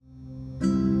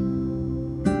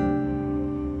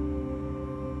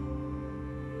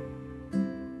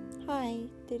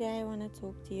today I want to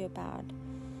talk to you about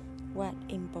what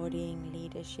embodying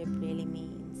leadership really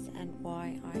means, and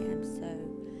why I am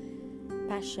so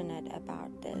passionate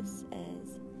about this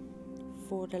is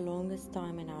for the longest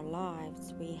time in our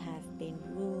lives we have been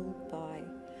ruled by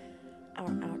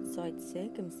our outside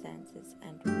circumstances,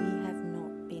 and we have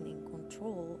not been in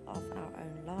control of our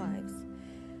own lives.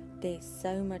 There's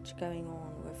so much going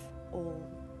on with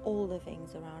all the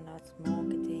things around us,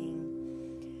 marketing,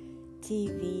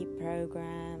 TV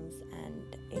programs,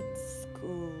 and it's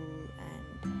school,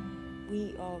 and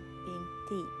we are being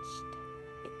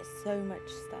taught so much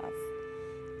stuff,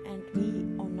 and we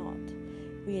are not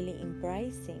really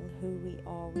embracing who we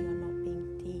are. We are not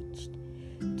being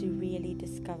taught to really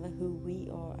discover who we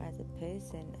are as a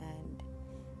person. And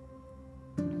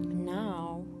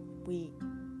now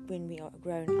when we are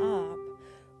grown up,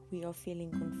 we are feeling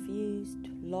confused,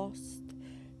 lost,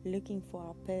 looking for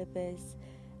our purpose,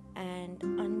 and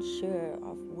unsure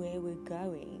of where we're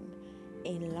going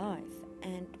in life.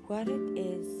 And what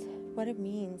it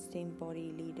means to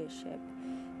embody leadership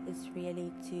is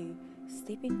really to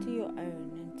step into your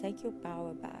own and take your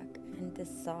power back and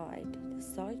decide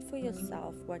for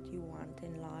yourself what you want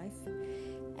in life,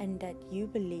 and that you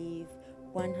believe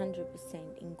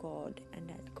 100% in God, and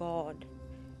that God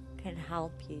can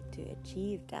help you to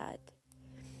achieve that.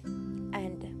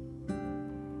 And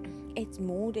it's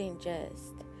more than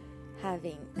just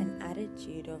having an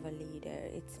attitude of a leader.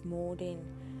 It's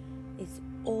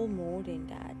all more than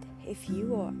that. If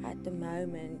you are at the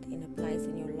moment in a place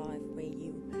in your life where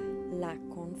you lack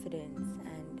confidence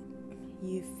and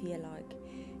you feel like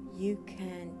you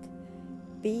can't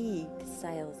be the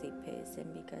salesy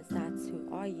person, because that's who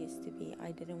I used to be. I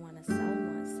didn't want to sell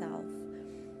myself,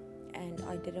 and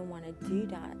I didn't want to do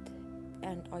that.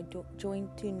 And I joined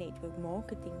 2 network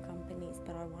marketing companies,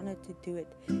 but I wanted to do it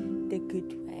the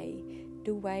good way,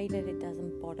 the way that it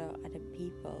doesn't bother other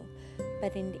people.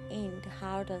 But in the end,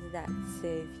 how does that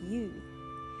serve you?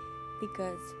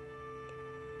 Because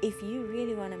if you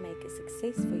really want to make a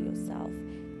success for yourself,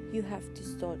 you have to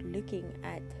start looking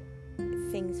at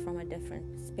things from a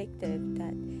different perspective.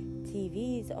 That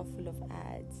TVs are full of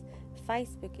ads,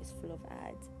 Facebook is full of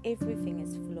ads, everything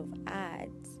is full of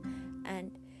ads,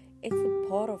 and it's a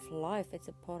part of life, it's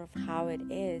a part of how it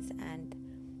is. And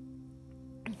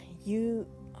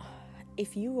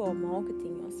if you are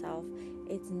marketing yourself,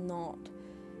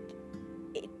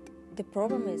 the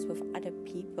problem is with other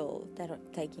people that are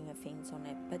taking offense on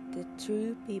it. But the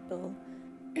true people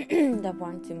that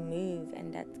want to move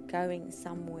and that's going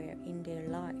somewhere in their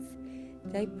life,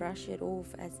 they brush it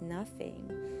off as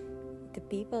nothing. The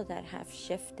people that have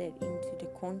shifted into the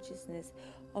consciousness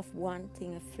of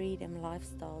wanting a freedom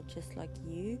lifestyle just like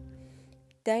you,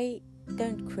 they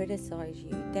don't criticize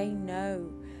you. They know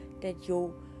that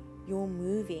you're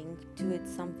moving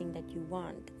towards something that you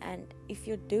want, and if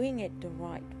you're doing it the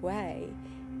right way,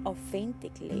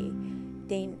 authentically,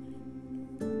 then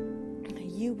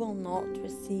you will not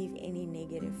receive any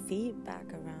negative feedback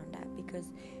around that,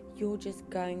 because you're just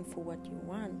going for what you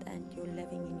want, and you're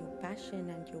living in your passion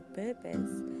and your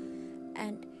purpose.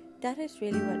 And that is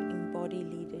really what embody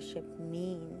leadership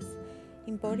means.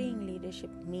 Embodying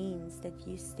leadership means that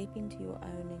you step into your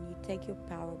own and you take your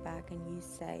power back and you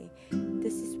say,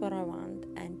 this is what I want,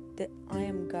 and I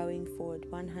am going for it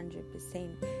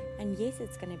 100%. And yes,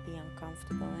 it's going to be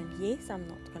uncomfortable, and yes, I'm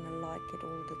not going to like it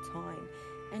all the time,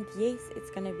 and yes,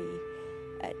 it's going to be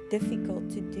difficult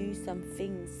to do some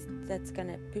things that's going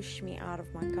to push me out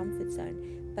of my comfort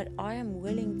zone. But I am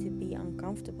willing to be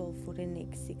uncomfortable for the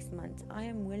next 6 months. I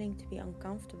am willing to be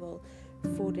uncomfortable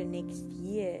for the next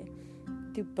year,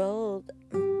 to build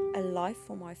a life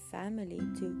for my family,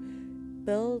 to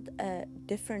build a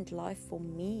different life for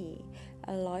me,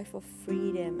 a life of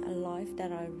freedom, a life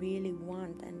that I really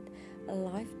want, and a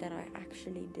life that I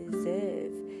actually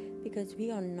deserve. Because we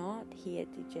are not here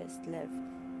to just live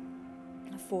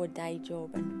for a day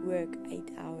job and work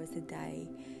 8 hours a day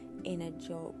in a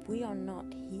job. We are not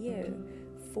here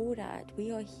for that.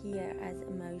 We are here as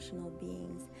emotional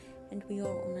beings, and we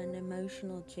are on an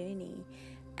emotional journey.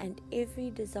 And every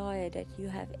desire that you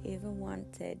have ever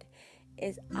wanted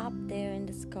is up there in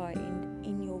the sky,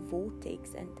 in your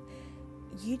vortex, and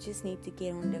you just need to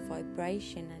get on the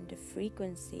vibration and the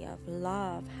frequency of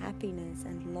love, happiness,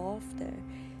 and laughter,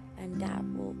 and that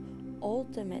will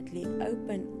ultimately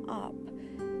open up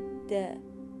the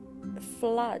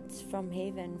floods from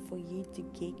heaven for you to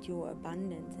get your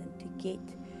abundance and to get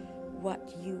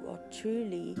what you are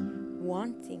truly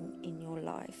wanting in your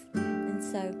life. And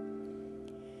so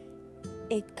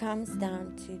it comes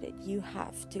down to that you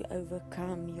have to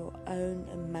overcome your own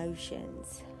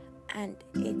emotions And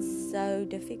it's so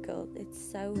difficult, it's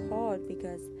so hard,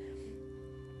 because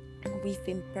we've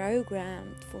been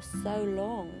programmed for so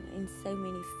long in so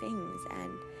many things,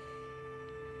 and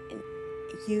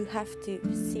you have to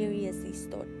seriously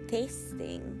start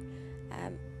testing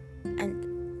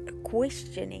and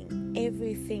questioning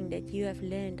everything that you have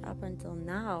learned up until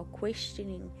now,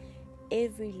 questioning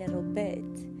every little bit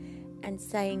and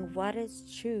saying what is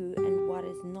true and what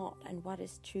is not, and what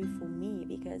is true for me,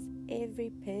 because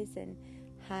every person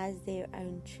has their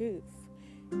own truth.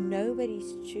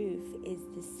 Nobody's truth is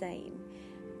the same,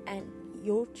 and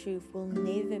your truth will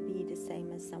never be the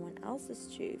same as someone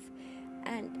else's truth.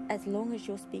 And as long as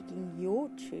you're speaking your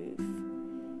truth,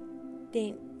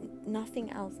 then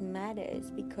nothing else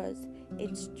matters, because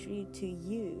it's true to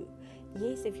you.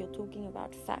 Yes, if you're talking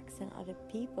about facts and other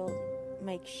people,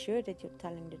 make sure that you're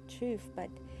telling the truth, but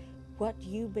what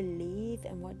you believe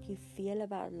and what you feel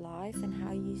about life and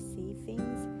how you see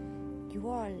things, you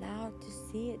are allowed to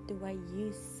see it the way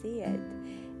you see it.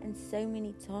 And so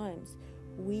many times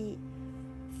we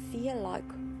feel like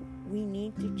we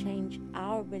need to change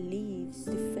our beliefs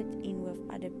to fit in with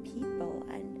other people,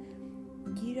 and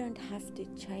you don't have to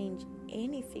change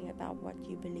anything about what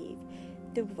you believe.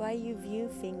 The way you view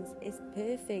things is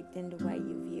perfect in the way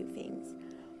you view things.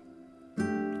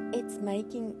 It's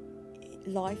making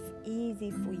life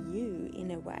easy for you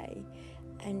in a way.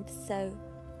 And so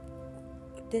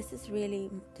this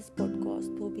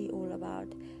podcast will be all about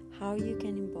how you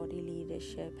can embody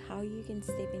leadership, how you can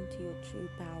step into your true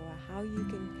power, how you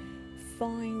can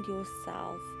find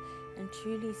yourself and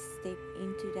truly step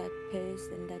into that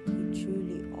person that you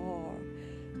truly are,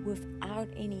 without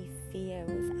any fear,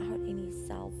 without any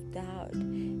self-doubt,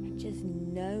 and just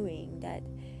knowing that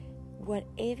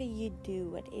whatever you do,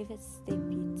 whatever step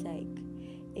you take,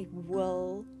 it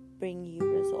will bring you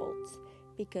results,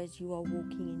 because you are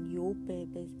walking in your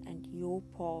purpose and your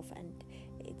path, and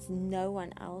it's no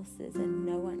one else's, and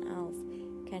no one else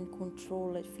can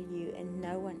control it for you, and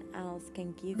no one else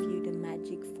can give you the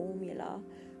magic formula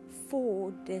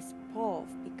for this path,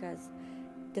 because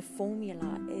the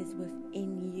formula is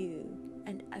within you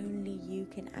and only you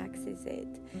can access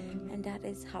it. And that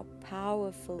is how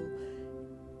powerful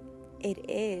it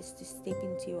is to step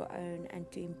into your own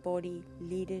and to embody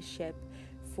leadership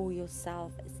for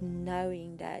yourself, is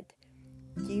knowing that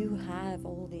you have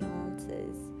all the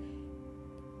answers.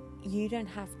 You don't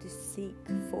have to seek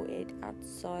for it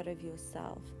outside of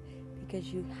yourself,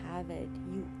 because you have it,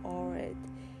 you are it,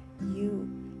 you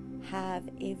have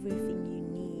everything you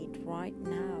need right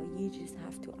now. You just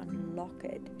have to unlock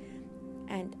it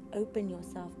and open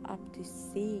yourself up to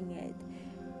seeing it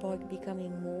by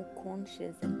becoming more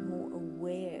conscious and more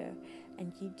aware.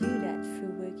 And you do that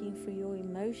through working through your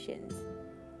emotions,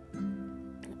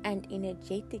 and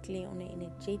energetically, on an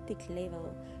energetic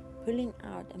level, pulling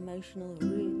out emotional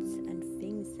roots and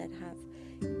things that have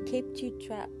kept you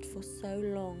trapped for so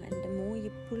long. And the more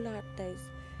you pull out those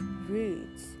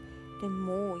roots, the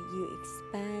more you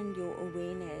expand your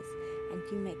awareness, and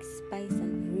you make space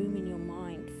and room in your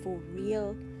mind for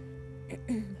real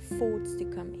thoughts to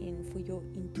come in, for your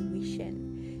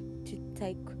intuition to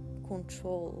take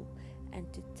control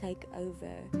and to take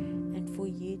over, and for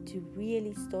you to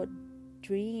really start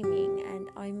dreaming. And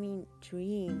I mean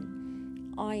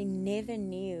dream. I never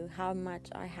knew how much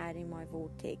I had in my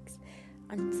vortex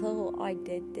until I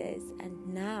did this,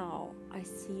 and now I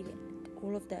see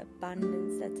all of the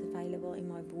abundance that's available in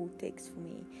my vortex for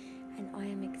me, and I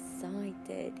am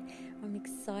excited. I'm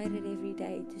excited every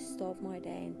day to start my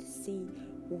day and to see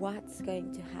what's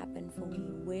going to happen for me.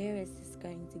 Where is this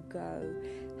going to go?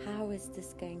 How is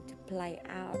this going to play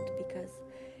out? Because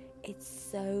it's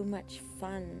so much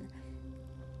fun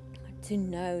to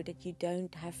know that you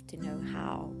don't have to know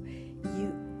how.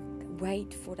 You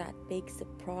wait for that big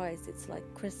surprise. It's like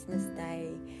Christmas Day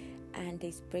and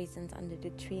there's presents under the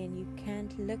tree, and you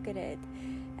can't look at it.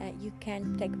 You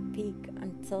can't take a peek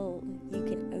until you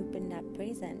can open that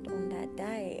present on that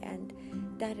day. And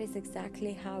that is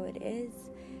exactly how it is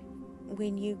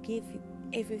when you give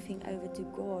everything over to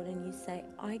God and you say,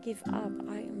 I give up.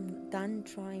 I am done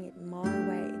trying it my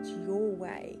way. It's your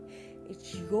way.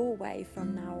 It's your way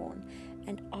from now on.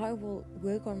 And I will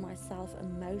work on myself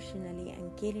emotionally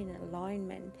and get in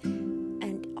alignment,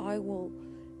 and I will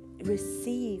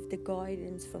receive the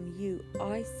guidance from you.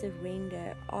 I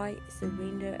surrender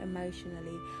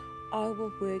emotionally. I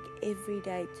will work every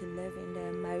day to live in the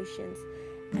emotions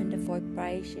and the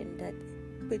vibration that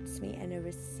puts me in a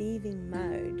receiving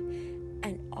mode,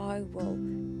 and I will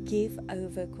give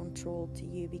over control to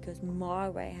you, because my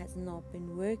way has not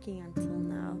been working until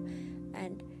now.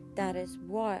 And that is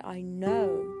why I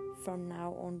know from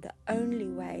now on the only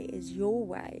way is your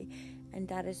way, and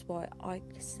that is why I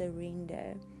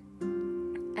surrender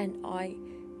and I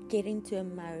get into a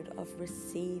mode of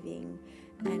receiving,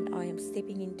 and I am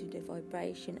stepping into the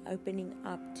vibration, opening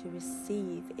up to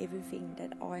receive everything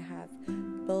that I have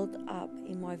built up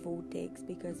in my vortex,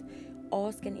 because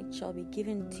ask and it shall be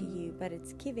given to you, but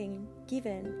it's given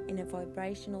in a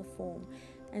vibrational form.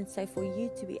 And so for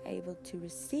you to be able to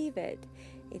receive it,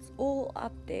 it's all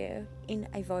up there in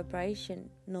a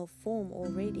vibrational form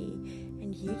already,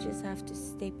 and you just have to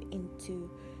step into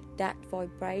that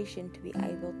vibration to be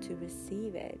able to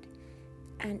receive it.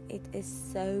 And it is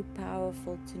so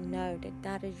powerful to know that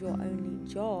that is your only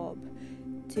job,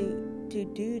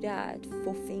 to do that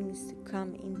for things to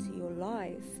come into your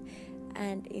life.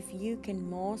 And if you can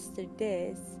master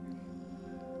this,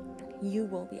 you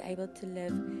will be able to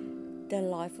live the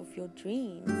life of your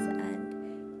dreams, and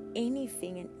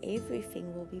anything and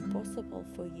everything will be possible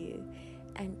for you.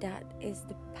 And that is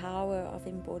the power of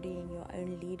embodying your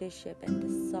own leadership and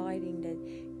deciding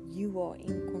that you are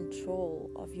in control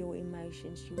of your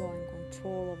emotions, you are in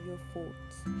control of your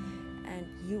thoughts, and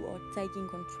you are taking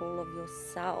control of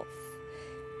yourself.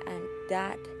 And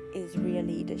that is real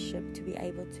leadership, to be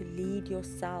able to lead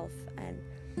yourself.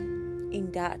 And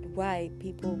in that way,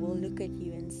 people will look at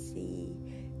you and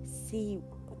see,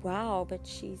 wow, but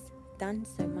she's done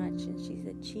so much and she's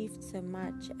achieved so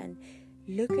much, and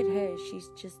look at her, she's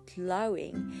just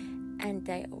glowing. And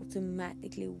they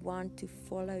automatically want to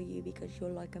follow you because you're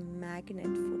like a magnet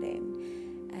for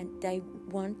them, and they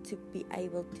want to be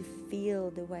able to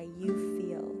feel the way you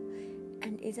feel.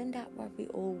 And isn't that what we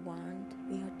all want?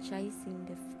 We are chasing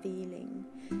the feeling.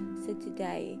 So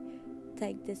today,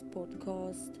 take this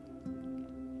podcast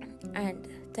and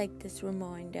take this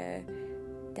reminder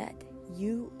that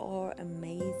you are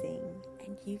amazing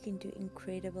and you can do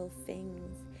incredible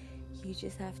things. You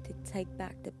just have to take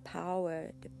back the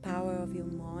power of your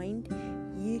mind.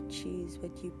 You choose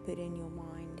what you put in your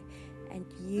mind, and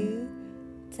you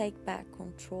take back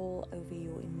control over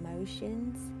your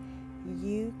emotions.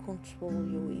 You control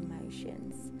your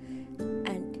emotions,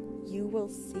 and you will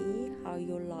see how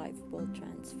your life will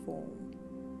transform.